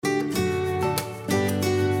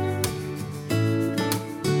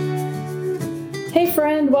Hey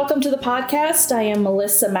friend, welcome to the podcast. I am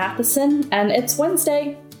Melissa Matheson, and it's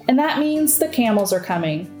Wednesday, and that means the camels are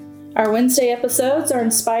coming. Our Wednesday episodes are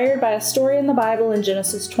inspired by a story in the Bible in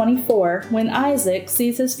Genesis 24 when Isaac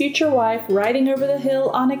sees his future wife riding over the hill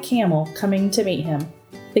on a camel coming to meet him.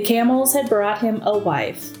 The camels had brought him a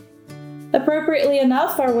wife. Appropriately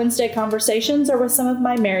enough, our Wednesday conversations are with some of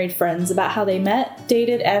my married friends about how they met,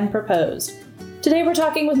 dated, and proposed. Today we're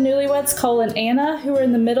talking with newlyweds Cole and Anna, who are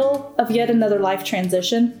in the middle of yet another life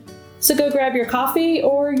transition. So go grab your coffee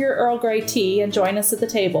or your Earl Grey tea and join us at the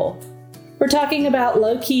table. We're talking about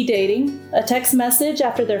low-key dating, a text message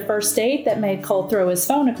after their first date that made Cole throw his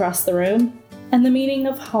phone across the room, and the meaning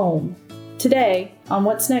of home. Today on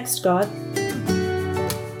What's Next, God?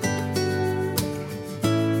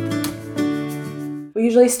 We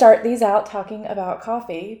usually start these out talking about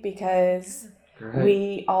coffee because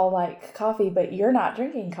we all like coffee, but you're not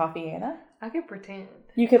drinking coffee, Anna. I could pretend.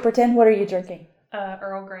 You could pretend. What are you drinking?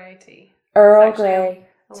 Earl Grey tea. Earl Grey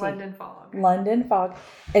tea. London Fog. London Fog.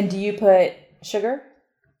 And do you put sugar?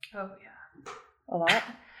 Oh, yeah. A lot?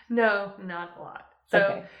 No, not a lot.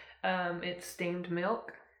 So, okay. It's steamed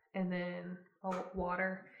milk and then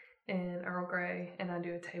water and Earl Grey, and I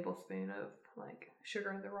do a tablespoon of,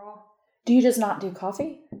 sugar in the raw. Do you just not do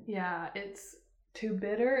coffee? Yeah, it's too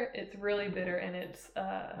bitter. It's really bitter, and it's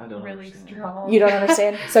really strong. You don't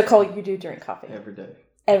understand? So, Cole, you do drink coffee? Every day.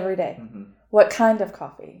 Every day? Mm-hmm. What kind of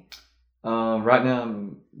coffee? Right now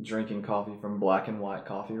I'm drinking coffee from Black and White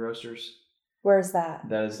Coffee Roasters. Where's that?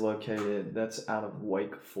 That's out of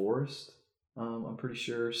Wake Forest, I'm pretty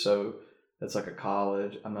sure. So that's like a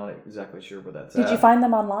college. I'm not exactly sure where that's at. Did you find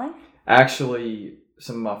them online? Actually,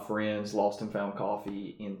 some of my friends lost and found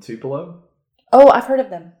coffee in Tupelo. Oh, I've heard of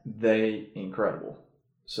them. Incredible.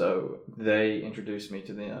 So they introduced me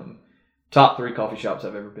to them. Top 3 coffee shops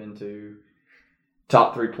I've ever been to.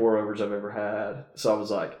 Top 3 pour-overs I've ever had. So I was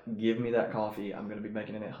like, give me that coffee. I'm going to be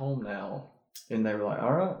making it at home now. And they were like,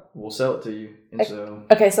 all right, we'll sell it to you. And so...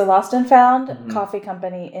 Okay, so Lost and Found Coffee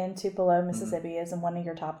Company in Tupelo, Mississippi is in one of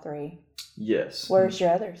your top 3. Yes. Where's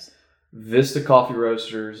your others? Vista Coffee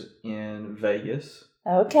Roasters in Vegas.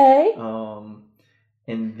 Okay.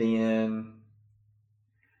 And then...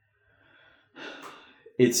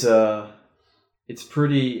 It's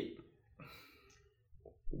pretty.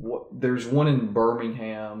 There's one in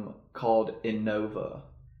Birmingham called Innova.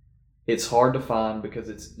 It's hard to find because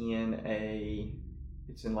it's in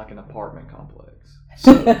like an apartment complex.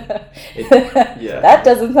 So That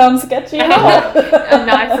doesn't sound sketchy at all. A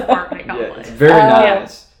nice apartment complex. Yeah, it's very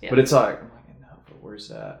nice. Yeah. But it's like, I'm like, Innova, where's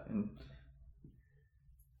that? And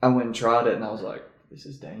I went and tried it, and I was like, this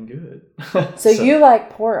is dang good. So you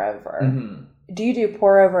like pour over. Mm-hmm. Do you do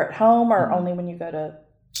pour over at home or only when you go to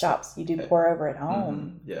shops? You do pour over at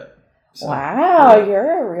home? Mm-hmm. Yeah. So, wow,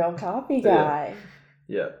 you're a real coffee guy.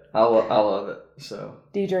 Yeah. I love it. So.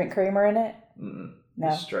 Do you drink creamer in it? Mm-mm.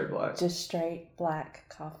 No. Just straight black. Just straight black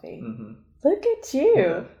coffee. Mm-hmm. Look at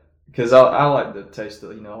you. Because I like the taste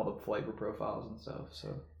of, all the flavor profiles and stuff.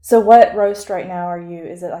 So what roast right now are you?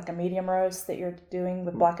 Is it like a medium roast that you're doing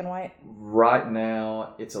with Black and White? Right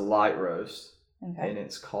now, it's a light roast. Okay. And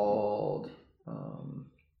it's called...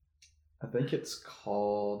 I think it's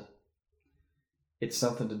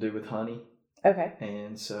something to do with honey. Okay.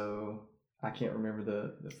 And so I can't remember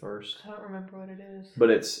the first. I don't remember what it is.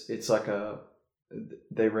 But it's like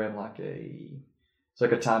they ran it's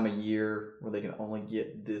like a time of year where they can only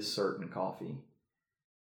get this certain coffee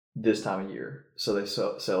this time of year. So they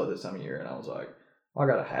sell it this time of year. And I was like, well,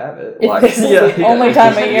 I got to have it. If this is the only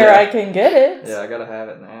time of year I can get it. Yeah, I got to have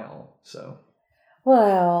it now. So.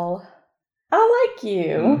 Well... I like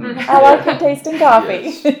you. Mm-hmm. I like your taste in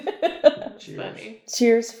coffee. Yes. Cheers. Funny.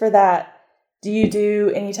 Cheers for that. Do you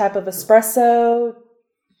do any type of espresso?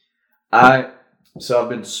 So I've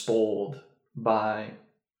been spoiled by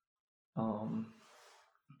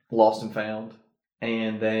Lost and Found,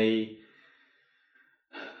 and they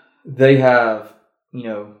have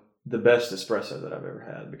the best espresso that I've ever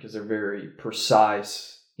had because they're very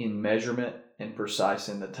precise in measurement and precise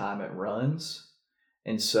in the time it runs,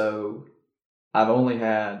 and so I've only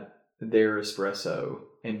had their espresso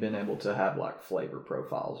and been able to have flavor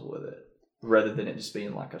profiles with it rather than it just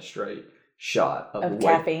being like a straight shot of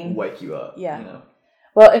caffeine. Wake you up. Yeah.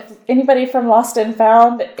 Well, if anybody from Lost and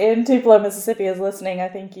Found in Tupelo, Mississippi is listening, I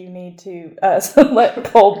think you need to let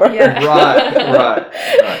Cole burn. Yeah. Right.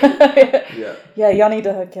 Yeah. Yeah, y'all need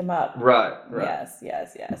to hook him up. Right. Yes.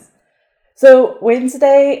 So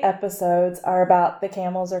Wednesday episodes are about the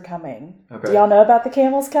camels are coming. Okay. Do y'all know about the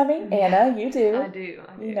camels coming? Anna, you do. I do.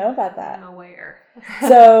 You know about that. I'm aware.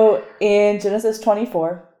 So in Genesis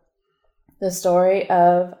 24, the story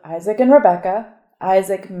of Isaac and Rebekah,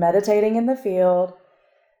 Isaac meditating in the field.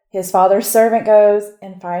 His father's servant goes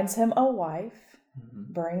and finds him a wife,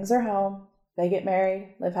 brings her home. They get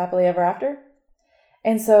married, live happily ever after.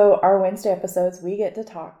 And so our Wednesday episodes, we get to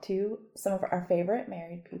talk to some of our favorite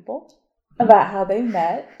married people about how they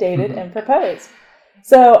met, dated, and proposed.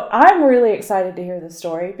 So I'm really excited to hear this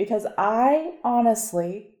story because I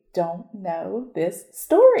honestly don't know this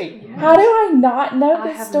story. Yes. How do I not know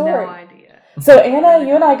this story? I have no idea. So Anna,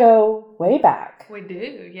 you and I go way back. We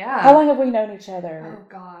do, yeah. How long have we known each other? Oh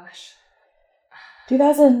gosh.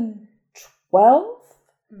 2012?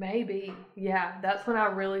 Maybe. Yeah. That's when I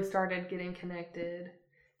really started getting connected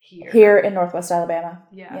here. Here in Northwest Alabama.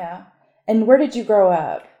 Yeah. Yeah. And where did you grow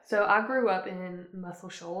up? So I grew up in Muscle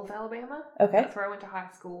Shoals, Alabama. Okay. That's where I went to high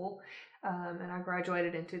school. And I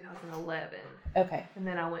graduated in 2011. Okay. And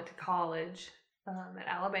then I went to college at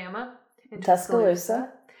Alabama in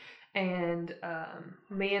Tuscaloosa. And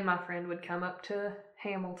me and my friend would come up to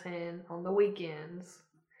Hamilton on the weekends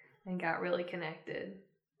and got really connected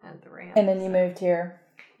at the ramp. And then you moved here.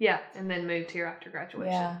 Yeah, and then moved here after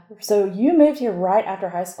graduation. Yeah. So you moved here right after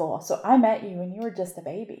high school. So I met you when you were just a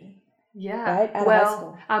baby. Yeah. Right? Out of high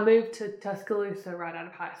school. I moved to Tuscaloosa right out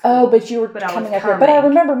of high school. Oh, but you were But I was coming up here. But I coming.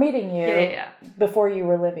 remember meeting you Yeah. before you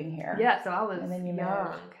were living here. Yeah, so I was And then you young.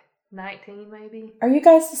 moved. 19 maybe. Are you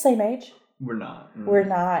guys the same age? We're not. We're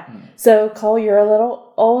not. Mm. So Cole, you're a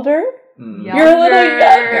little older. Mm. You're a little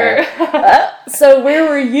younger. So where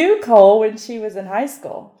were you, Cole, when she was in high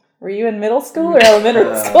school? Were you in middle school or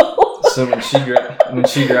elementary school? So when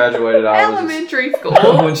she graduated, I was Elementary school.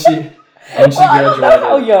 when she graduated.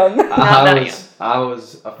 How young? I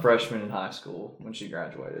was a freshman in high school when she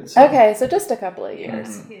graduated. So. Okay, so just a couple of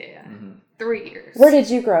years. Mhm. Yeah. Mhm. 3 years. Where did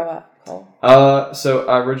you grow up, Cole? So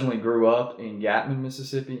I originally grew up in Gatman,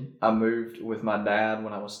 Mississippi. I moved with my dad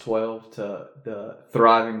when I was 12 to the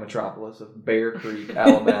thriving metropolis of Bear Creek,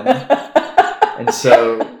 Alabama. And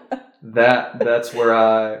so that's where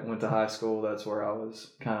I went to high school. That's where I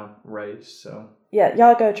was kind of raised. So Yeah,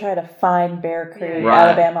 y'all go try to find Bear Creek, Right.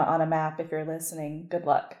 Alabama on a map if you're listening. Good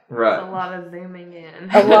luck. It's a right. lot of zooming in.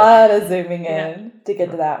 A lot of zooming Yeah. in to get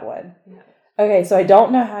to that one. Yeah. Okay, so I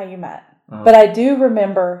don't know how you met. But I do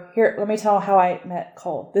remember here. Let me tell how I met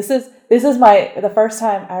Cole. This is the first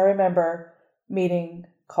time I remember meeting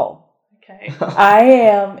Cole. Okay. I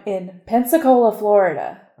am in Pensacola,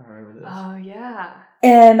 Florida, I remember this. Oh, yeah.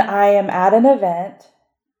 and I am at an event,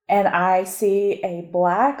 and I see a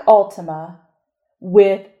black Altima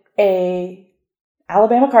with a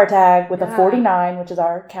Alabama car tag with a Yeah. 49, which is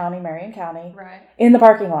our county, Marion County, Right. in the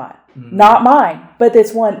parking lot. Mhm. Not mine, but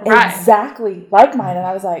this one Right. exactly like mine. And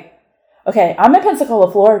I was like, okay, I'm in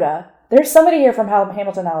Pensacola, Florida. There's somebody here from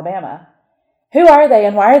Hamilton, Alabama. Who are they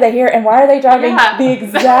and why are they here and why are they driving Yeah. the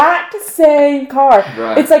exact same car?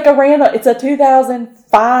 Right. It's like it's a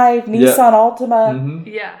 2005 Nissan Altima. Mhm.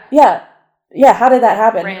 Yeah. Yeah, how did that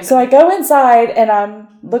happen? Random. So I go inside and I'm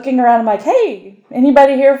looking around. I'm like, hey,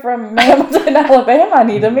 anybody here from Hamilton, Alabama? I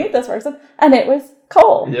need to meet this person. And it was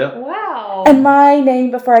Cole. Yep. Wow. And my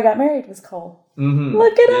name before I got married was Cole. Mm-hmm.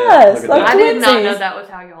 Look at Yeah, us. look at Like that. I did not twinsies. know that was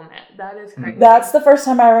how y'all met. That is crazy. That's the first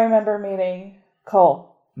time I remember meeting Cole.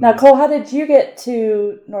 Now, Cole, how did you get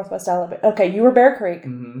to Northwest Alabama? Okay, you were Bear Creek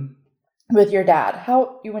Mm-hmm. with your dad.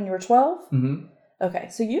 When you were 12? Mm-hmm. Okay,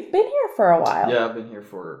 so you've been here for a while. Yeah, I've been here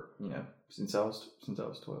for since I was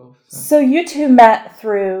 12. So. So you two met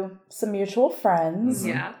through some mutual friends,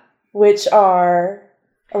 Yeah. which are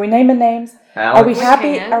we naming names? Alex? Are we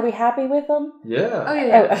happy? can. Are we happy with them? Yeah. Oh,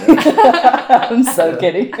 yeah. Oh, I'm so Yeah.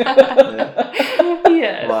 kidding.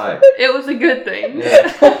 Yes. Like, It was a good thing.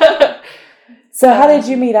 Yeah. So how did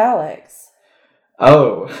you meet Alex?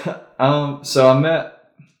 So I met.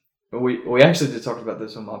 We actually just talked about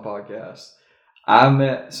this on my podcast.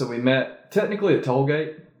 We met technically at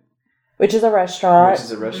Tollgate, Which is a restaurant, which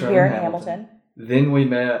is a restaurant here in in Hamilton. Hamilton. Then we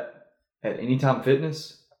met at Anytime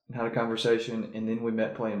Fitness and had a conversation, and then we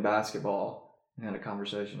met playing basketball and had a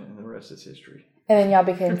conversation, and the rest is history. And then y'all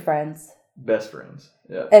became friends. Best friends.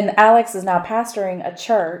 Yeah. And Alex is now pastoring a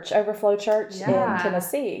church, Overflow Church Yeah. in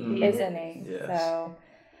Tennessee, Mhm. isn't he? Yes. So,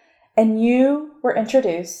 and you were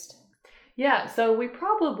introduced. Yeah, so we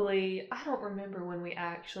probably, I don't remember when we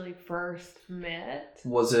actually first met.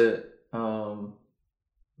 Was it? No,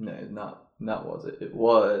 not was it. It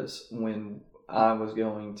was when I was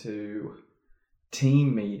going to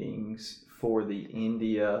team meetings for the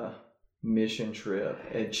India mission trip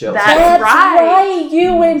at Chelsea. That's right.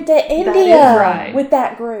 You went to India right. with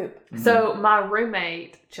that group. So my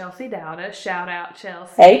roommate, Chelsea Dowda, shout out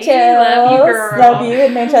Chelsea. Hey, Chelsea. Love you, girl. Love you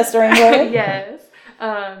in Manchester, England. Yes.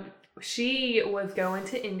 She was going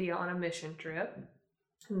to India on a mission trip.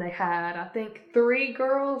 And they had, I think, 3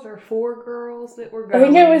 girls or 4 girls that were I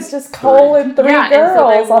going. think it was just Cole and 3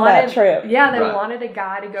 girls on that trip. Yeah, they wanted a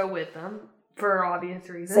guy to go with them for obvious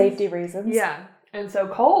reasons. Safety reasons. Yeah. And so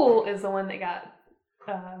Cole is the one that got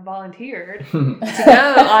volunteered to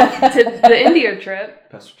go to the India trip.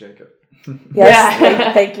 Pastor Jacob.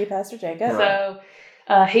 Yes, thank you, Pastor Jacob. So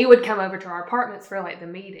he would come over to our apartments for like the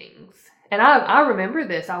meetings. And I remember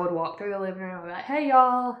this. I would walk through the living room and I'd be like, hey,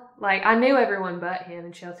 y'all. Like, I knew everyone but him.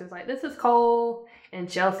 And Chelsea was like, this is Cole. And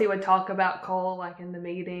Chelsea would talk about Cole, like, in the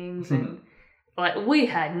meetings. And, like, we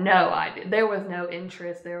had no idea. There was no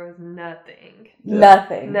interest. There was nothing.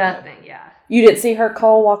 Nothing. Nothing, yeah. You didn't see her,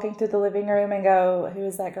 Cole, walking through the living room and go, who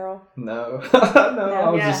is that girl? No. I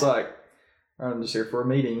was just like, I'm just here for a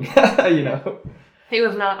meeting, you know. He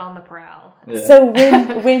was not on the prowl. Yeah. So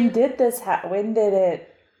when did this when did it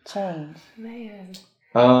change? Man.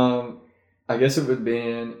 I guess it would have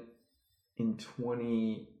been in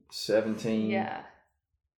 2017. Yeah.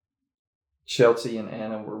 Chelsea and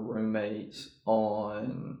Anna were roommates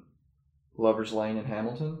on Lover's Lane in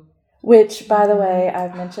Hamilton. Which, by the way,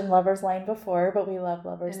 I've mentioned Lover's Lane before, but we love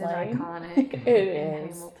Lover's Lane. It's iconic. It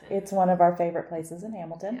is. Hamilton. It's one of our favorite places in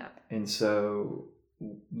Hamilton. Yeah. And so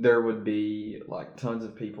there would be like tons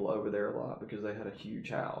of people over there a lot because they had a huge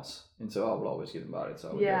house. And so I would always get invited, so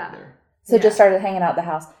I would go over there. So just started hanging out at the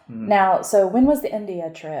house. Mm-hmm. Now, so when was the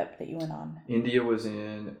India trip that you went on? India was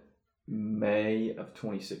in May of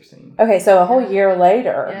 2016. Okay, so a whole year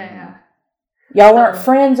later. Yeah. Y'all weren't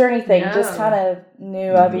friends or anything, no. just kind of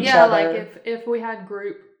knew of each other. Yeah, like if we had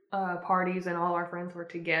group parties and all our friends were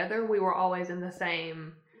together, we were always in the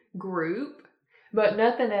same group. But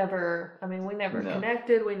nothing ever, I mean, we never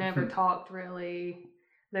connected. We never talked really.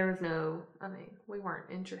 There was no, I mean, we weren't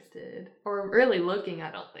interested or really looking,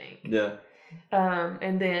 I don't think. Yeah.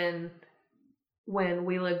 And then when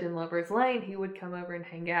we lived in Lover's Lane, he would come over and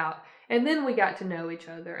hang out. And then we got to know each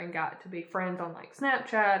other and got to be friends on like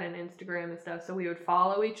Snapchat and Instagram and stuff. So we would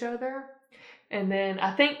follow each other. And then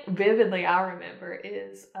I think vividly I remember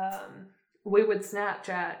is we would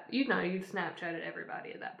Snapchat. You'd Snapchatted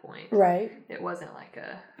everybody at that point. Right. It wasn't like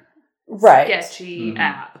a sketchy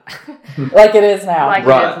app. Like it is now. Like it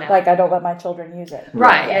is now. Like I don't let my children use it.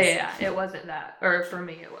 Right. Yes. Yeah. It wasn't that. Or for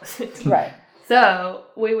me, it wasn't. Right. So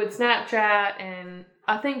we would Snapchat, and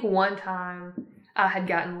I think one time I had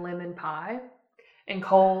gotten lemon pie, and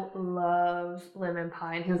Cole loves lemon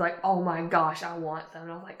pie, and he was like, oh my gosh, I want some.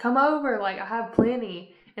 And I was like, come over, like I have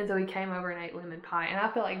plenty. And so he came over and ate lemon pie, and I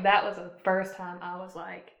feel like that was the first time I was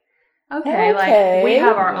like, okay. Like we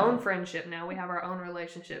have our own friendship now. We have our own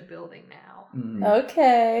relationship building now. Mm-hmm.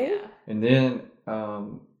 Okay. Yeah. And then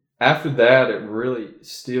after that, it really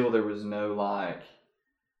still there was no like.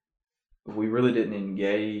 We really didn't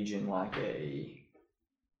engage in like a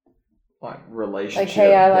relationship. Like,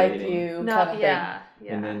 hey, I dating. like you. No, kind of yeah.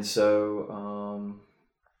 And then so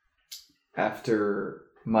after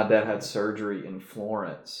my dad had surgery in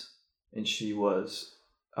Florence, and she was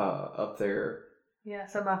up there. Yeah,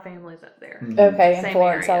 so my family's up there. Mm-hmm. Okay, in Same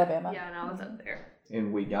Florence, area. Alabama. Yeah, and I was up there.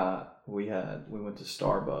 And we went to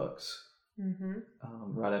Starbucks. Mm-hmm.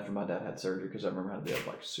 Right after my dad had surgery, because I remember I had to be up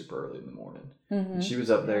like super early in the morning. Mm-hmm. And she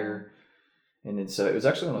was up there, and then so it was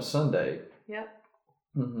actually on a Sunday. Yep.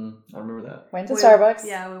 Mm-hmm. I remember that. Went to Starbucks.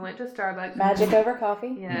 Yeah, we went to Starbucks. Magic over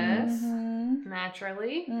coffee. Yes, mm-hmm.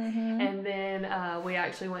 naturally. Mm-hmm. And then we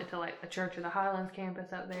actually went to like the Church of the Highlands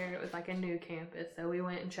campus up there. It was like a new campus, so we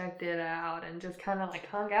went and checked it out and just kind of like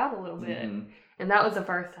hung out a little bit. Mm-hmm. And that was the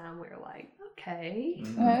first time we were like, okay,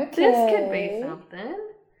 Okay. this could be something.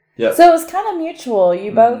 Yep. So it was kind of mutual.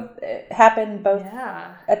 You both it happened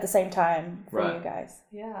Yeah. at the same time for Right. you guys.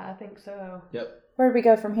 Yeah, I think so. Yep. Where did we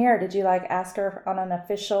go from here? Did you like ask her on an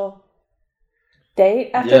official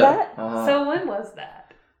date after that? So when was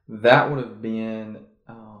that? That would have been,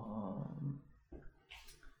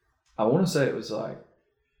 I want to say it was like,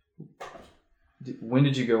 when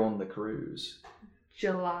did you go on the cruise?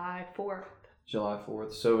 July 4th. July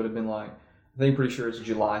 4th. So it would have been like, I think pretty sure it's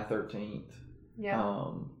July 13th.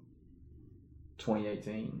 Yeah.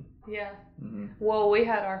 2018. Yeah. Mm-hmm. Well, we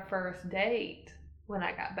had our first date when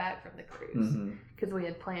I got back from the cruise, because Mm-hmm. we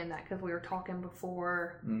had planned that because we were talking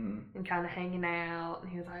before and kind of hanging out,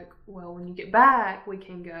 and he was like, well, when you get back we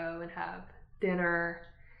can go and have dinner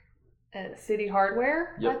at City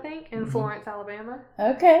Hardware, I think, in Florence, Alabama.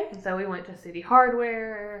 Okay. And so we went to City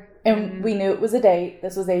Hardware, And we knew it was a date.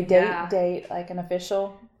 This was a date, like an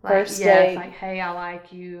official first date. Like, hey, I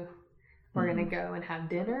like you. We're going to go and have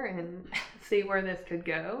dinner and see where this could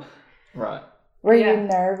go. Right. Were you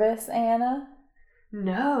nervous, Anna?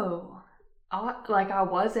 No. I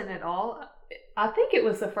wasn't at all. I think it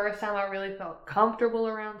was the first time I really felt comfortable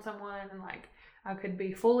around someone and like I could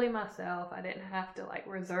be fully myself. I didn't have to like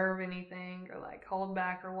reserve anything or like hold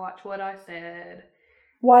back or watch what I said.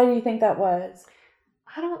 Why do you think that was?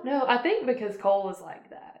 I don't know. I think because Cole was like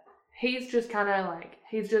that. He's just kind of like,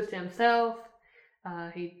 he's just himself.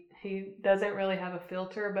 He doesn't really have a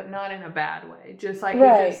filter, but not in a bad way. Just like he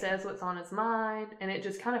just says what's on his mind, and it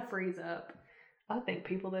just kind of frees up, I think,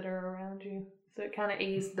 people that are around you. So it kind of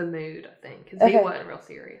eased the mood, I think, because he wasn't real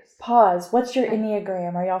serious. Pause. What's your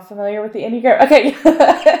Enneagram? Are y'all familiar with the Enneagram? Okay.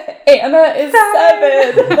 Anna is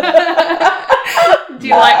 7. Do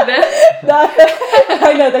you like this?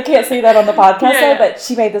 I know they can't see that on the podcast, but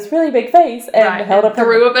she made this really big face and held up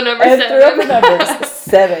threw up a number 7. Threw up the numbers.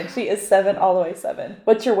 7. She is 7 all the way 7.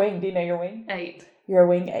 What's your wing? Do you know your wing? 8. You're a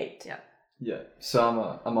wing 8. Yeah. Yeah.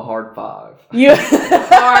 So I'm a hard 5. You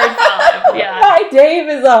hard 5. Yeah. Hi, Dave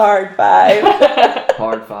is a hard 5.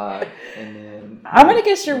 Hard 5, and then I'm gonna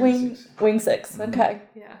guess your wing 6. Okay.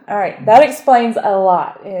 Yeah. All right. That explains a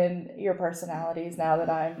lot in your personalities now that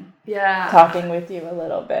I'm talking with you a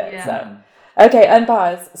little bit. Yeah. So, okay,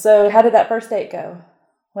 unpause. So, how did that first date go?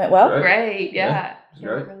 Went well? Great. Yeah. It was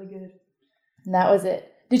great. Really good. And that was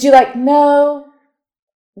it. Did you know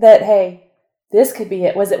that, hey, this could be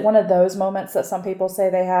it? Was it one of those moments that some people say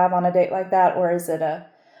they have on a date like that? Or is it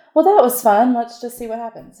well, that was fun. Let's just see what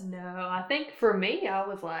happens. No, I think for me, I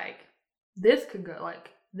was like, this could go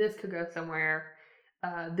somewhere.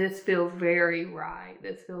 This feels very right.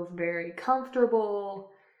 This feels very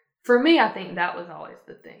comfortable. For me, I think that was always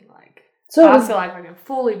the thing. Like, so I feel like I can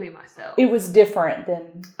fully be myself. It was different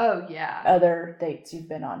than other dates you've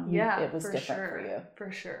been on. It was different for you.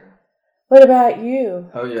 For sure. What about you?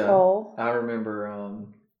 Oh yeah, Cole? I remember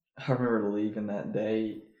leaving that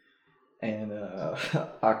date, and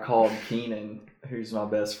I called Keenan, who's my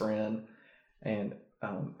best friend, and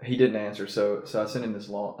he didn't answer. So I sent him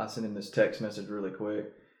this text message really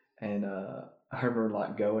quick, and I remember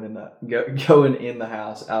like going in the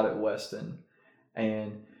house out at Weston,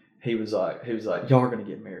 and he was like, y'all are gonna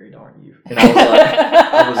get married, aren't you? And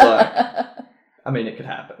I was like, I mean, it could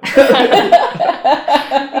happen.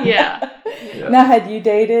 Yeah. Now, had you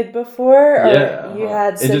dated before? Or yeah. You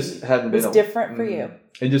had. It just hadn't been. It was different for you.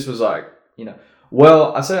 It just was like,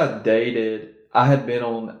 well, I say I dated. I had been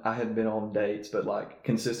on dates, but like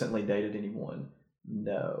consistently dated anyone?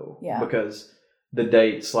 No. Yeah. Because the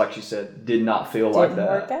dates, like she said, did not feel like that. Didn't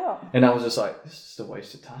work out. And I was just like, this is a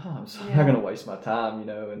waste of time. So I'm not going to waste my time,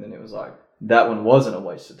 And then it was like, that one wasn't a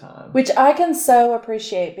waste of time. Which I can so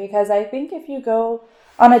appreciate, because I think if you go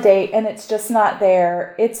on a date and it's just not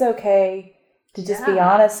there, it's okay to just be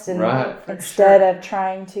honest and instead of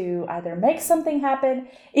trying to either make something happen,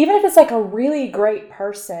 even if it's like a really great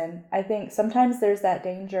person. I think sometimes there's that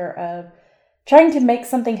danger of trying to make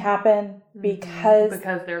something happen because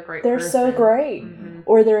they're a great they're person. So great,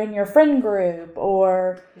 or they're in your friend group,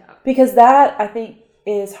 or because that, I think,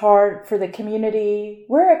 is hard for the community.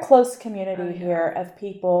 We're a close community here of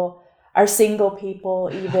people, our single people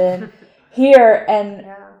even here, and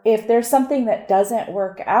if there's something that doesn't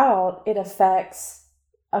work out, it affects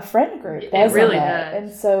a friend group, doesn't it? Really does.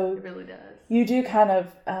 And so it really does. You do kind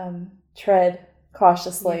of tread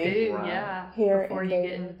cautiously. You do, here before and you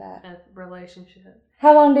get in that a relationship.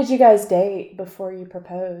 How long did you guys date before you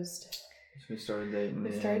proposed? We started dating.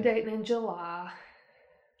 We started dating in July.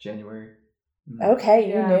 January. Okay,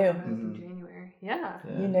 you knew. In January. Yeah.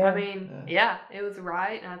 You knew. I mean, it was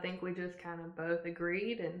right, and I think we just kind of both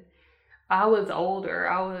agreed. And I was older.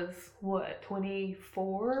 I was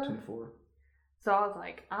 24. 24. So I was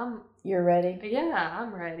like, You're ready. Yeah,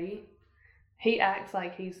 I'm ready. He acts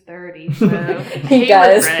like he's 30, so he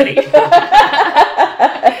does. Was ready.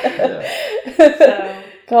 So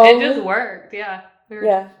Cole, it just worked. Yeah.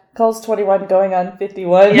 Cole's 21 going on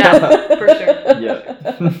 51. Yeah, for sure. Yeah.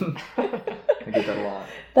 I get that a lot.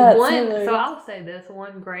 So I'll say this,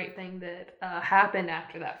 one great thing that happened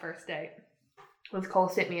after that first date was Cole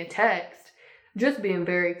sent me a text just being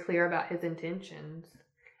very clear about his intentions.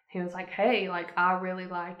 He was like, hey, like, I really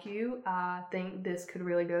like you. I think this could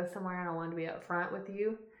really go somewhere, and I want to be upfront with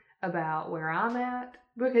you about where I'm at.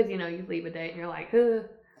 Because, you leave a date and you're like,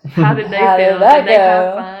 how did they feel? Did they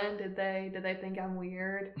have fun? Did they think I'm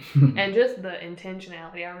weird? And just the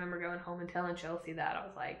intentionality. I remember going home and telling Chelsea that. I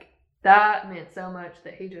was like, that meant so much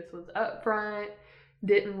that he just was upfront,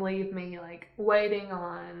 didn't leave me, like, waiting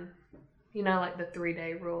on, like the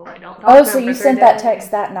 3-day rule. I don't talk to him so you for 3 sent that days.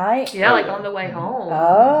 text that night? Yeah, like on the way home.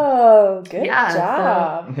 Oh, good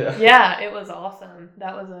job. So, it was awesome.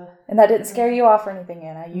 That was And that didn't scare you off or anything,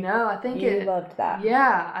 Anna? No, I think you loved that.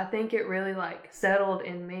 Yeah, I think it really, like, settled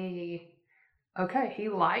in me okay, he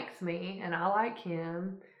likes me and I like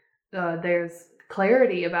him. There's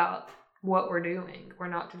clarity about what we're doing. We're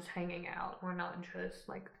not just hanging out. We're not just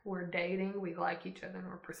like, we're dating. We like each other and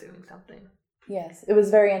we're pursuing something. Yes, it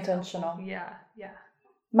was very intentional. Yeah.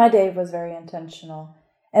 My Dave was very intentional.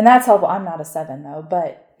 And that's helpful. I'm not a 7 though,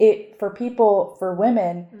 but for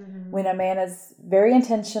women, Mm-hmm. when a man is very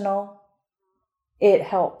intentional, it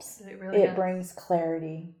helps. It really does. Brings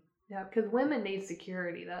clarity. Yeah, because women need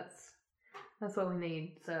security. That's what we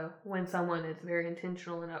need. So when someone is very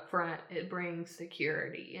intentional and upfront, it brings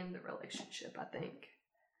security in the relationship, I think.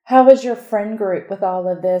 How was your friend group with all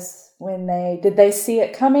of this? Did they see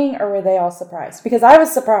it coming, or were they all surprised? Because I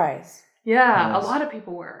was surprised. Yeah, Yes. a lot of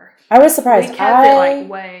people were. I was surprised. We kept it like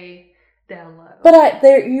way down low. But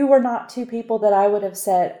you were not two people that I would have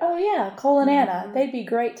said, oh yeah, Cole and Anna, Mhm. they'd be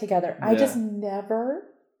great together. I Yeah. just never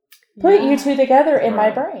put you two together in my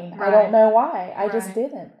Right. brain. I Right. don't know why. I just Right.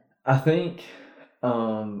 didn't. I think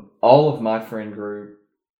all of my friend group,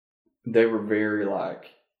 they were very like,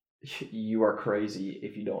 you are crazy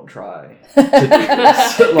if you don't try to do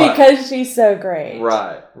this. Like, Because she's so great.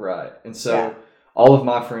 right. And so Yeah. all of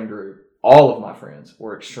my friend group, all of my friends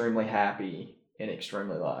were extremely happy and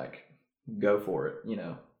extremely like, go for it, you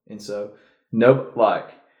know. And so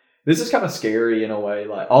this is kind of scary in a way.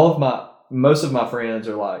 Like most of my friends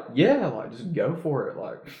are like, yeah, like just go for it.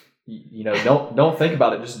 Like, you know, don't think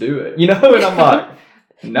about it, just do it. You know, and I'm like,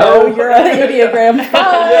 no, you're an Enneagram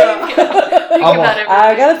 5. Think I'm about like, everything.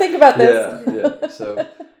 I gotta think about this. Yeah. So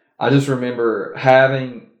I just remember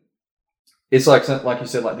it's like you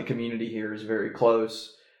said, like the community here is very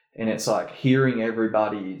close, and it's like hearing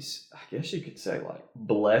everybody's, I guess you could say, like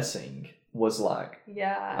blessing was like,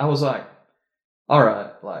 Yeah. I was like, all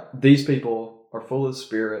right, like these people are full of the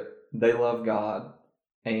Spirit, they love God,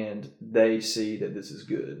 and they see that this is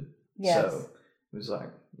good. Yes. So it was like,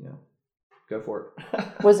 you know, go for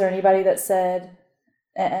it. Was there anybody that said,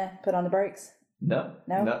 put on the brakes? No,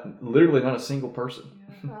 No? literally not a single person.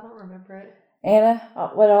 Yeah, I don't remember it. Anna,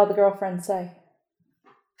 what did all the girlfriends say?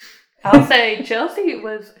 I'll say Chelsea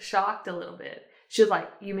was shocked a little bit. She was like,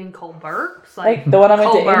 you mean Cole Burks? Like the one I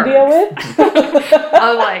went to Cole India Burks. with?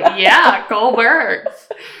 I was like, yeah, Cole Burks.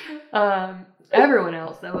 Everyone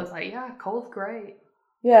else that was like, yeah, Cole's great.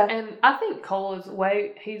 Yeah. And I think Cole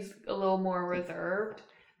he's a little more reserved.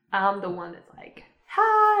 I'm the one that's like,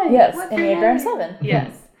 hi. Yes, what's your Enneagram name?" 7.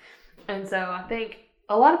 Yes. And so I think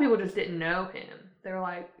a lot of people just didn't know him. They were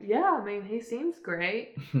like, yeah, I mean, he seems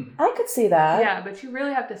great. I could see that. Yeah, but you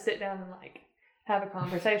really have to sit down and like have a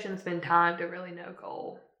conversation, spend time to really know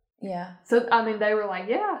Cole. Yeah. So, I mean, they were like,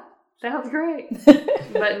 yeah, sounds great.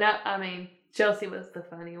 But no, I mean, Chelsea was the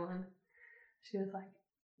funny one. She was like,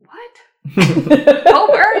 what? Cole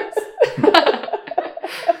Burks?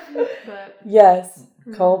 But Yes,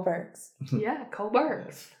 Cole Burks. yeah, Cole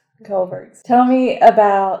Burks. Cole Burks. Tell me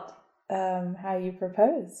about how you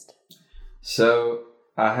proposed. So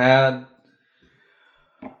I had,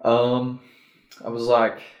 I was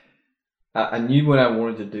like, I knew when I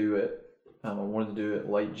wanted to do it. I wanted to do it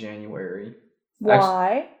late January.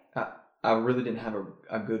 Why? I really didn't have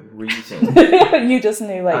a good reason. You just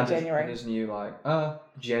knew I January. just knew like,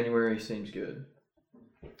 January seems good.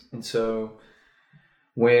 And so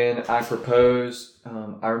when I proposed,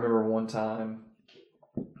 I remember one time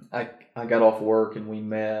I got off work and we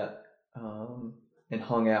met and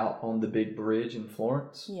hung out on the big bridge in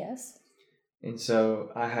Florence. Yes. And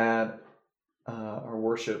so I had our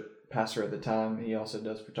worship pastor at the time, he also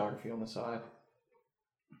does photography on the side.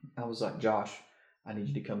 I was like, Josh, I need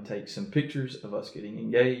you to come take some pictures of us getting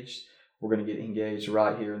engaged. We're going to get engaged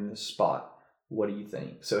right here in this spot. What do you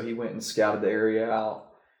think? So he went and scouted the area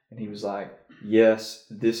out, and he was like, yes,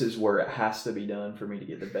 this is where it has to be done for me to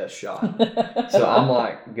get the best shot. So I'm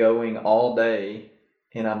like going all day,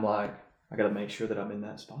 and I'm like, I got to make sure that I'm in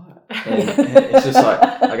that spot. And it's just like,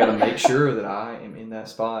 I got to make sure that I am in that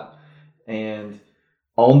spot. And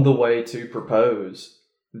on the way to propose,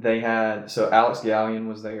 so Alex Gallion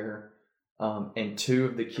was there. And two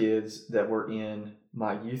of the kids that were in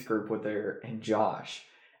my youth group were there, and Josh.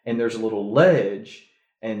 And there's a little ledge,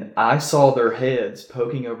 and I saw their heads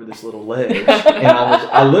poking over this little ledge. And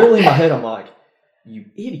I literally in my head, I'm like, you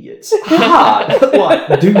idiots, hide,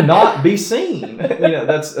 like, do not be seen.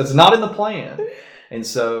 That's not in the plan. And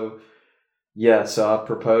so, so I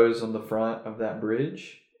proposed on the front of that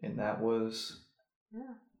bridge, and that was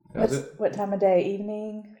it. What time of day?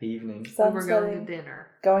 Evening? Evening. We were going to dinner.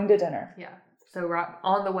 Going to dinner. Yeah. So right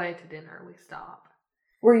on the way to dinner, we stop.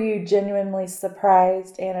 Were you genuinely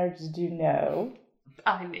surprised, Anna, or did you know?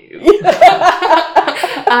 I knew.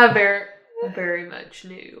 very much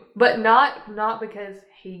knew. But not because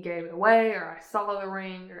he gave it away or I saw the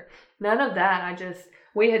ring or none of that.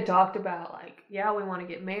 We had talked about like, yeah, we want to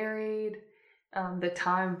get married. The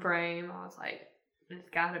time frame, I was like, it's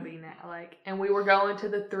got to be now. Like, and we were going to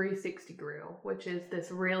the 360 Grill, which is this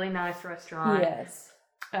really nice restaurant. Yes.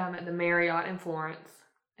 At the Marriott in Florence.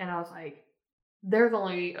 And I was like, there's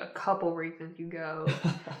only a couple reasons you go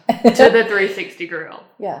to the 360 Grill.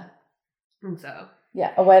 Yeah. And so.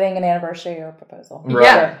 Yeah, a wedding, an anniversary, or a proposal.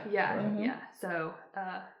 Right. Yeah. So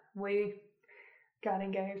we got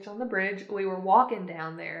engaged on the bridge. We were walking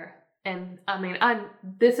down there. And I mean,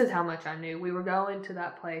 this is how much I knew. We were going to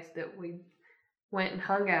that place that we went and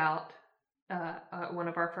hung out one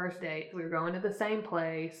of our first dates. We were going to the same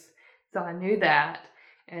place. So I knew that.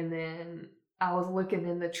 And then I was looking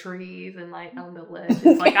in the trees and like on the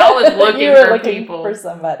ledges. Like I was looking for people. For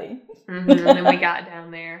somebody. And then we got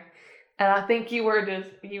down there. And I think you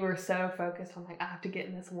were so focused on like, I have to get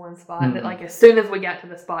in this one spot that like as soon as we got to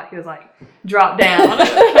the spot, he was like, drop down.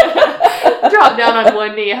 Drop down on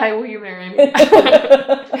one knee. Hey, will you marry me?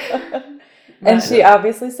 And she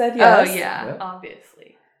obviously said yes. Oh yeah,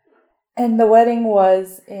 obviously. And the wedding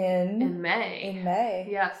was in May. In May.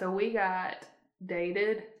 Yeah, so we got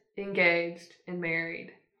dated, engaged, and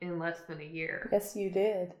married in less than a year. Yes, you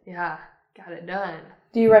did. Yeah, got it done.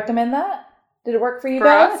 Do you recommend that? Did it work for you for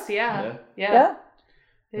guys? us, yeah. Yeah.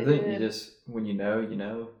 I think you just, when you know, you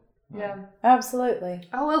know. Yeah. Absolutely.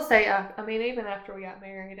 I will say, I mean, even after we got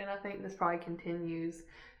married, and I think this probably continues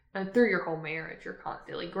through your whole marriage, you're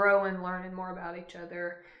constantly growing, learning more about each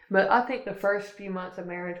other. But I think the first few months of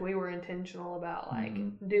marriage, we were intentional about like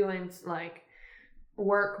doing like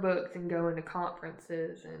workbooks and going to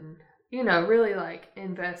conferences and, you know, really like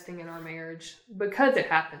investing in our marriage because it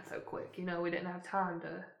happened so quick. You know, we didn't have time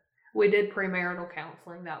to, we did premarital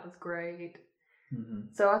counseling. That was great.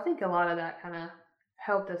 Mm-hmm. So I think a lot of that kind of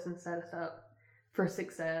helped us and set us up for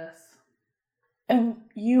success. And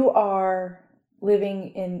you are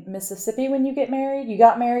living in Mississippi when you get married. You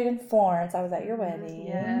got married in Florence. I was at your wedding.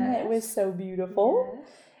 Yes. It was so beautiful. Yes.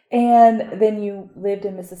 And then you lived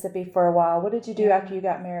in Mississippi for a while. What did you do after you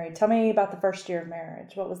got married? Tell me about the first year of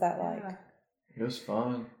marriage. What was that like? It was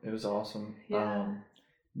fun. It was awesome. Yeah.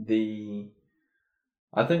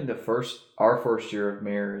 I think our first year of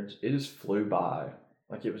marriage, it just flew by.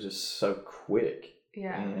 Like it was just so quick.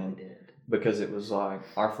 Yeah, and it did. Because it was like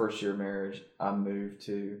our first year of marriage,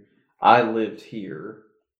 I lived here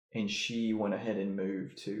and she went ahead and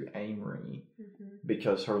moved to Amory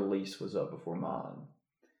because her lease was up before mine.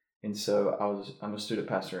 And so I'm a student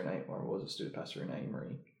pastor in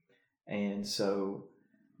Amory. And so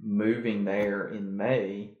moving there in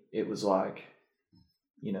May, it was like,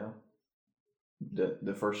 you know,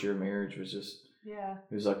 the first year of marriage was just,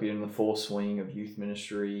 it was like being in the full swing of youth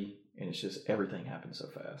ministry, and it's just everything happened so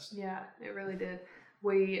fast. Yeah, it really did.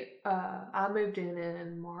 I moved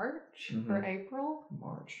in March or April?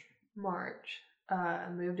 March. I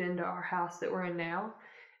moved into our house that we're in now,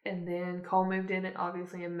 and then Cole moved in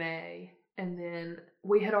obviously in May, and then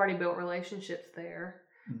we had already built relationships there.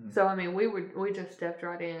 So I mean, we just stepped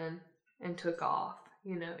right in and took off,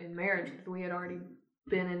 you know, in marriage because we had already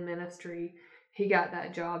been in ministry. He got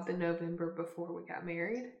that job the November before we got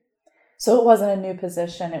married. So it wasn't a new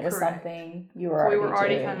position. It was Correct. Something you were already doing. We were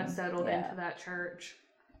already kind of settled into that church.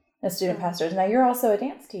 As student pastors. Now you're also a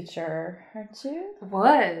dance teacher, aren't you? You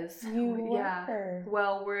were.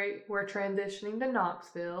 Well, we're transitioning to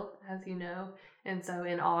Knoxville, as you know. And so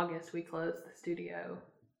in August, we closed the studio.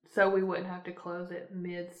 So we wouldn't have to close it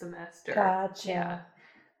mid-semester. Gotcha. Yeah.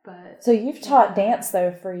 But so you've taught dance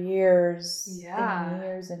though for years. Yeah. And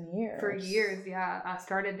years and years. For years, yeah. I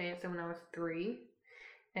started dancing when I was 3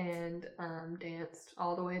 and danced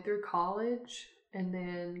all the way through college and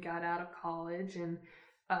then got out of college. And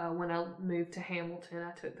when I moved to Hamilton,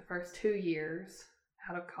 I took the first 2 years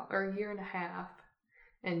out of or a year and a half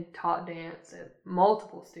and taught dance at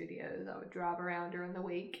multiple studios. I would drive around during the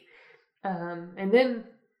week. And then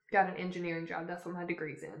got an engineering job. That's what my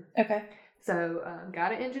degree's in. Okay. So,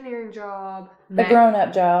 got an engineering job. A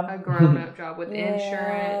grown-up job. A grown-up job with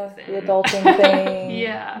insurance. And the adulting thing.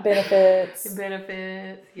 Yeah. Benefits,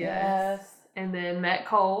 yes. And then met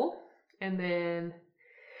Cole. And then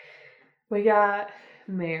we got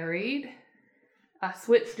married. I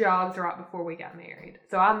switched jobs right before we got married.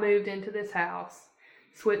 So I moved into this house,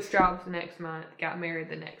 switched jobs the next month, got married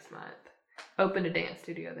the next month, opened a dance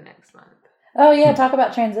studio the next month. Oh, yeah. Talk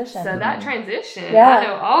about transition. So that transition, I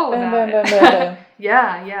know all about it.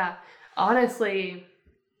 Yeah. Honestly,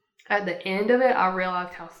 at the end of it, I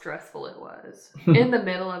realized how stressful it was. In the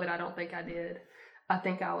middle of it, I don't think I did. I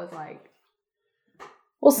think I was like,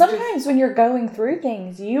 Well, sometimes when you're going through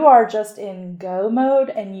things, you are just in go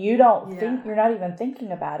mode and you don't think, you're not even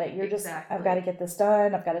thinking about it. You're just, I've got to get this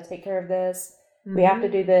done. I've got to take care of this. Mm-hmm. We have to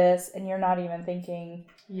do this. And you're not even thinking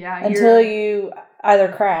until you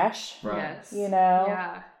either crash, you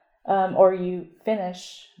know, or you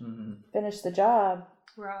finish the job.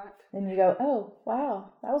 Right. Then you go, oh,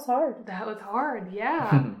 wow, that was hard. That was hard.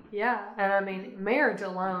 Yeah. Yeah. And I mean, marriage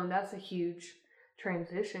alone, that's a huge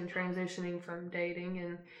transitioning from dating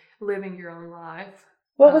and living your own life.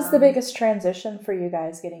 What was the biggest transition for you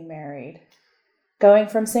guys getting married? Going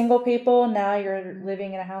from single people, now you're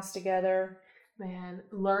living in a house together. Man,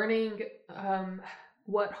 learning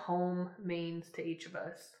what home means to each of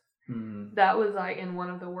us. Mm-hmm. That was like in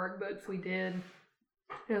one of the workbooks we did.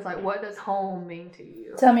 It was like, what does home mean to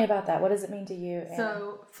you? Tell me about that. What does it mean to you, Anna?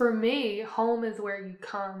 So for me, home is where you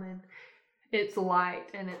come and it's light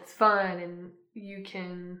and it's fun and you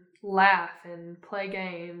can laugh and play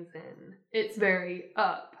games, and it's very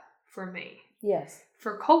up for me. Yes.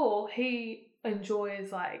 For Cole, he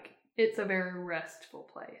enjoys, like, it's a very restful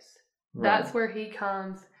place. Right. That's where he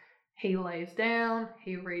comes, he lays down,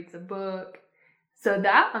 he reads a book. So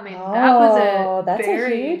that, I mean, that was that's a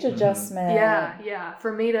huge adjustment. Yeah.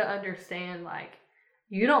 For me to understand, like,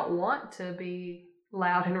 you don't want to be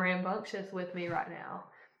loud and rambunctious with me right now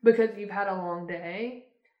because you've had a long day.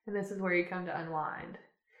 And this is where you come to unwind.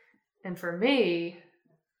 And for me,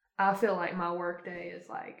 I feel like my work day is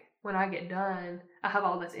like, when I get done, I have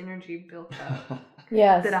all this energy built up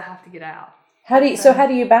that I have to get out. How do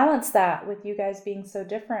you balance that with you guys being so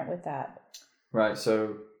different with that? Right.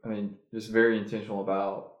 So, I mean, just very intentional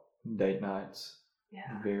about date nights.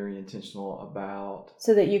 Yeah. Very intentional about...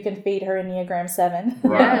 So that you can feed her Enneagram 7.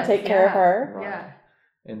 Right. And take care of her. Right. Yeah.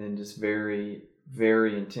 And then just very...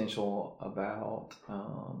 very intentional about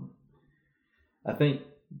I think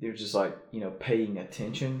there's just like, you know, paying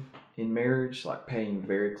attention in marriage, like paying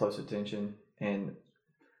very close attention. And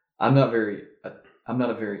I'm not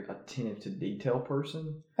a very attentive to detail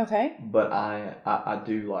person. Okay. But I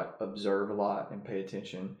do like observe a lot and pay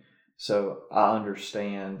attention. So I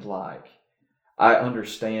understand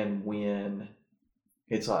when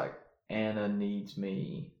it's like Anna needs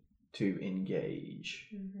me to engage.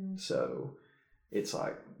 Mm-hmm. So it's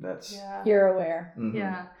like, that's... Yeah. You're aware. Mm-hmm.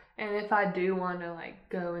 Yeah. And if I do want to, like,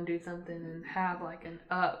 go and do something and have, like, an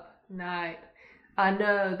up night, I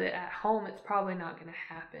know that at home it's probably not going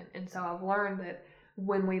to happen. And so I've learned that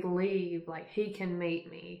when we leave, like, he can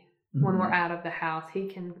meet me when we're out of the house. He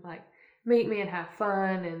can, like, meet me and have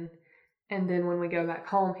fun. And then when we go back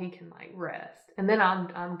home, he can, like, rest. And then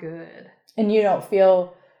I'm good. And you don't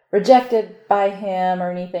feel rejected by him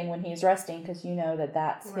or anything when he's resting, because you know that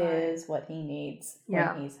that's what he needs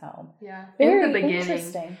when he's home. Yeah. Very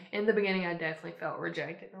interesting. In the beginning, I definitely felt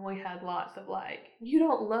rejected, and we had lots of like, you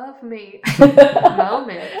don't love me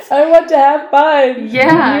moments. I want to have fun.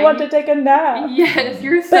 Yeah. You want to take a nap. Yes,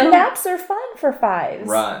 you're so... But naps are fun for 5s.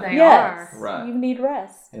 Right. They are. Right. You need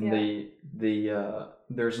rest. And the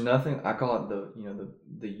there's nothing, I call it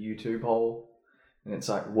the YouTube hole. And it's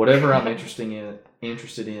like, whatever I'm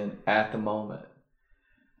interested in at the moment,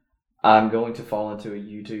 I'm going to fall into a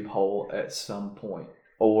YouTube hole at some point,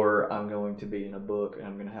 or I'm going to be in a book and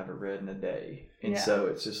I'm going to have it read in a day. And so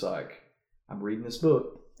it's just like, I'm reading this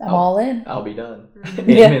book. I'm all in. I'll be done in a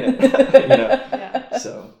minute. You know? Yeah.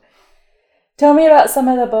 So, tell me about some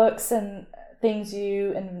of the books and things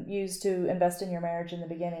you used to invest in your marriage in the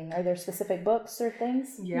beginning. Are there specific books or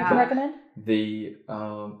things you can recommend? The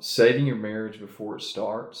Saving Your Marriage Before It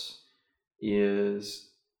Starts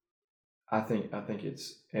is, I think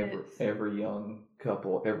it's every young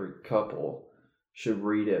couple, every couple should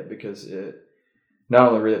read it, because it not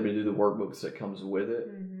only read it, but do the workbooks that comes with it.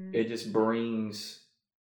 Mm-hmm. It just brings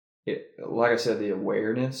it, like I said, the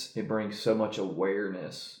awareness. It brings so much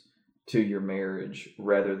awareness to your marriage,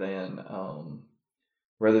 rather than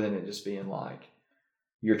it just being like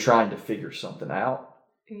you're trying to figure something out.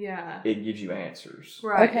 Yeah. It gives you answers.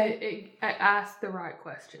 Right. Okay. It asks the right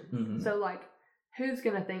questions. Mm-hmm. So, like, who's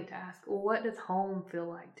going to think to ask, well, what does home feel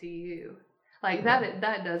like to you? Like, that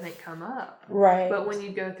doesn't come up. Right. But when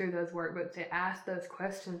you go through those workbooks, it asks those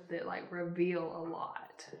questions that, like, reveal a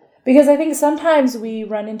lot. Because I think sometimes we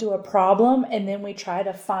run into a problem and then we try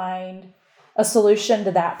to find a solution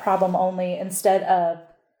to that problem only, instead of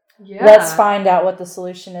let's find out what the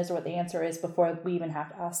solution is or what the answer is before we even have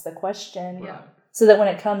to ask the question. Yeah. So that when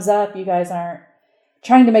it comes up, you guys aren't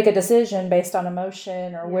trying to make a decision based on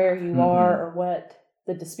emotion or where you are or what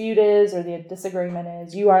the dispute is or the disagreement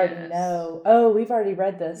is. You already know, we've already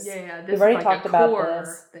read this. Yeah, we've already talked about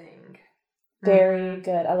this thing. Very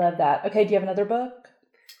good. I love that. Okay, do you have another book?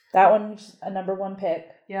 That one's a number one pick.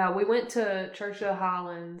 Yeah, we went to Church of the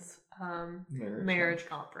Highlands marriage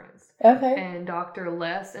conference. Okay. And Dr.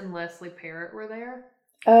 Les and Leslie Parrott were there.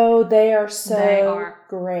 Oh, they are so They are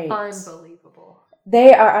great. Unbelievable.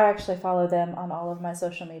 They are. I actually follow them on all of my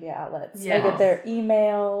social media outlets. Yes. I get their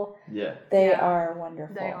email. Yeah. They are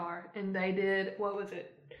wonderful. They are. And they did, what was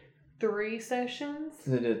it, 3 sessions?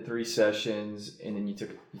 They did 3 sessions, and then you took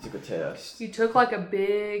a test. You took like a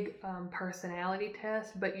big personality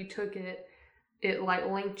test, but you took it like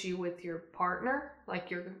linked you with your partner, like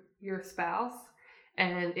your spouse,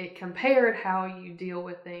 and it compared how you deal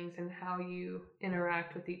with things and how you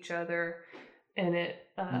interact with each other, and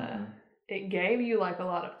it gave you like a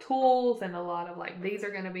lot of tools and a lot of like, these are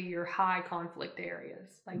going to be your high conflict areas,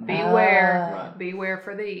 like beware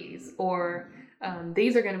for these, or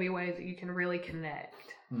these are going to be ways that you can really connect.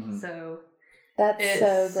 Mm-hmm. So that's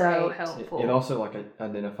it's so great. helpful. It also like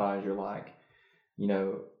identifies your, like, you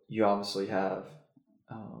know, you obviously have,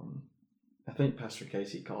 I think Pastor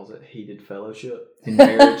Casey calls it heated fellowship in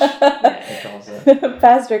marriage. He calls it.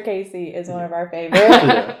 Pastor Casey is one of our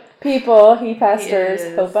favorite people. He pastors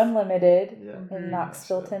He Hope Unlimited Yeah. in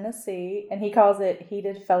Knoxville, Tennessee, and he calls it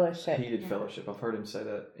heated fellowship. Heated fellowship. I've heard him say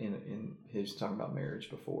that in his talking about marriage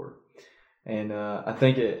before. And I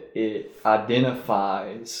think it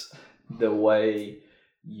identifies the way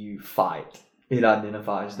you fight. It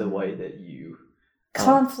identifies the way that you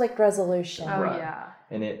Conflict resolution. Oh Right. yeah.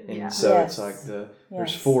 And so it's like there's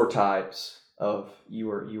Yes. 4 types of you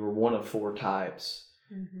were one of 4 types.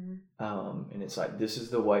 Mm-hmm. And it's like, this is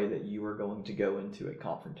the way that you are going to go into a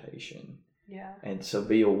confrontation. Yeah. And so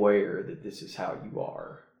be aware that this is how you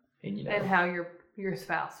are. And you know, And how your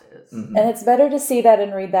spouse is. Mhm. And it's better to see that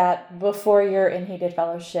and read that before you're in heated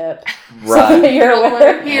fellowship. So Right. that you're Don't aware.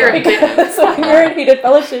 let 'em hear it. Because when you're in heated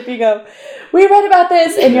fellowship, you go, we read about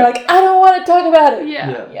this, and you're like, I don't want to talk about it.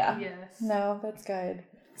 Yeah. Yeah. Yes. No, that's good.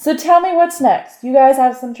 So tell me what's next. You guys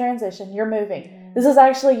have some transition. You're moving. This is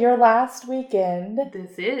actually your last weekend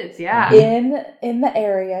This is, yeah. in the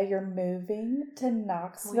area. You're moving to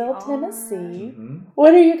Knoxville, We are. Tennessee. Mhm.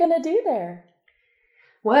 What are you going to do there?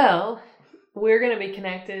 Well, we're going to be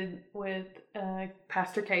connected with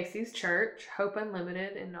Pastor Casey's church, Hope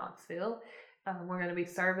Unlimited in Knoxville. We're going to be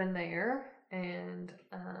serving there and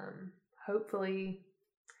hopefully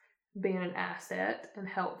being an asset and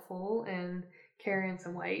helpful and carrying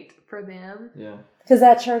some weight for them. Yeah. Because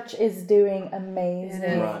that church is doing amazing.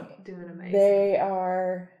 It is Right. doing amazing. They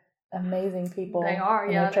are amazing people. They are,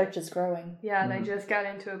 and yeah. their church is growing. Yeah, Mhm. they just got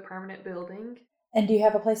into a permanent building. And do you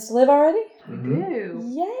have a place to live already? We Mhm. do.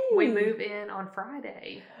 Yay! We move in on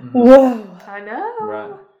Friday. Mhm. Whoa! I know.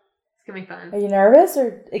 Right. It's going to be Are fun. you nervous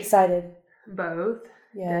or excited? Both.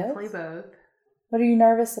 Yes. Definitely both. What are you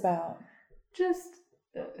nervous about? Just,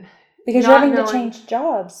 Because Not you're having knowing- to change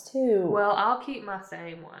jobs too. well, I'll keep my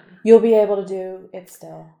same one. You'll be able to do it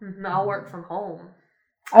still. I'll work from home.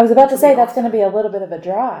 I was about to Which will say be that's awesome. going to be a little bit of a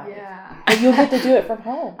drive. Yeah. But you'll get to do it from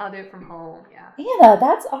home. I'll do it from home, yeah. Anna,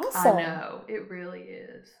 that's awesome. I know. It really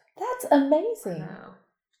is. That's I amazing. know.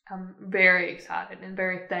 I'm very excited and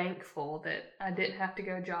very thankful that I didn't have to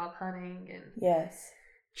go job hunting and Yes.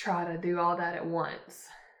 try to do all that at once.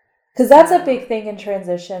 Because that's a big thing in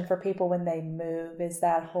transition for people when they move, is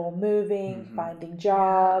that whole moving, Mhm. finding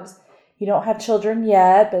jobs. You don't have children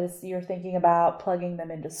yet, but you're thinking about plugging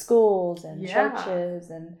them into schools and Yeah. churches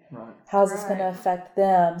and Right. how's this going to Right. affect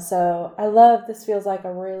them. So I love this. Feels like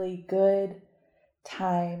a really good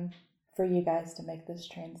time for you guys to make this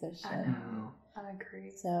I transition. know. I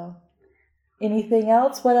agree. So anything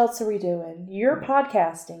else? What else are we doing? You're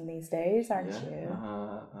podcasting these days, aren't you?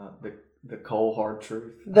 The cold hard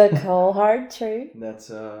truth. The cold hard truth.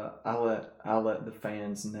 That's I'll let the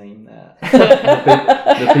fans name that.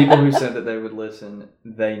 the people who said that they would listen,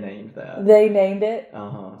 they named that. They named it.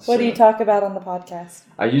 Uh-huh. What do you talk about on the podcast?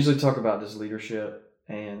 I usually talk about just leadership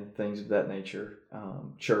and things of that nature,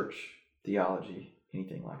 church, theology,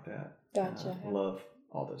 anything like that. Gotcha. Love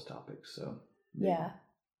all those topics. So Yeah.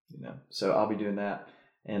 you know, so I'll be doing that,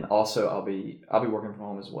 and also I'll be working from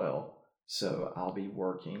home as well. So I'll be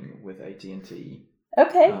working with AT&T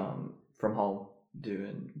Okay. from home,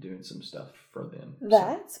 doing some stuff for them.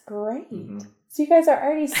 That's great. Mhm. So you guys are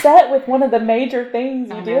already set with one of the major things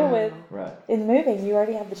you I deal know. with Right. in moving. You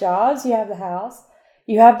already have the jobs, you have the house,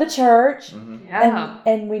 you have the church, Mm-hmm. Yeah.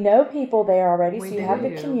 and we know people there already, so We you have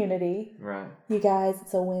the do. community. Right. You guys,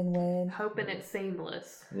 it's a win-win. Hoping it's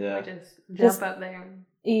seamless. Yeah. We just jump Just up there. And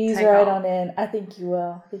Ease Take right off. on in. I think you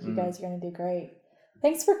will. I think you Mhm. guys are going to do great.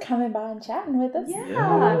 Thanks for coming by and chatting with us. yeah.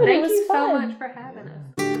 Yeah. It Thank was you so fun. much for having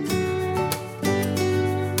us.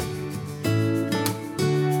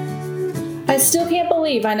 I still can't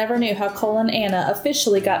believe I never knew how Cole and Anna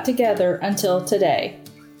officially got together until today.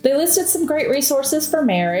 They listed some great resources for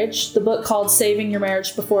marriage, the book called Saving Your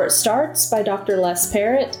Marriage Before It Starts by Dr. Les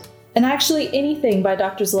Parrott, and actually anything by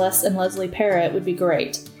Drs. Les and Leslie Parrott would be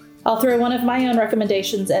great. I'll throw one of my own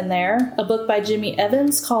recommendations in there, a book by Jimmy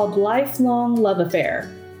Evans called Lifelong Love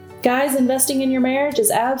Affair. Guys, investing in your marriage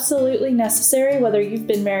is absolutely necessary whether you've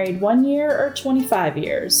been married 1 year or 25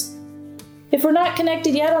 years. If we're not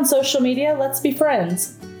connected yet on social media, let's be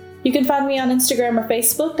friends. You can find me on Instagram or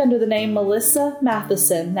Facebook under the name Melissa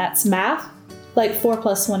Matheson. That's math, like 4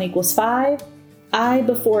 + 1 = 5, I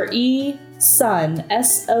before E, son,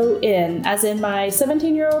 S-O-N, as in my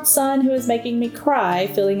 17-year-old son who is making me cry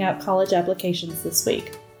filling out college applications this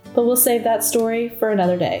week. But we'll save that story for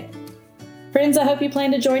another day. Friends, I hope you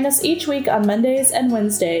plan to join us each week on Mondays and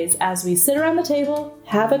Wednesdays as we sit around the table,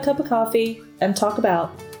 have a cup of coffee, and talk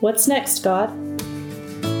about what's next, God.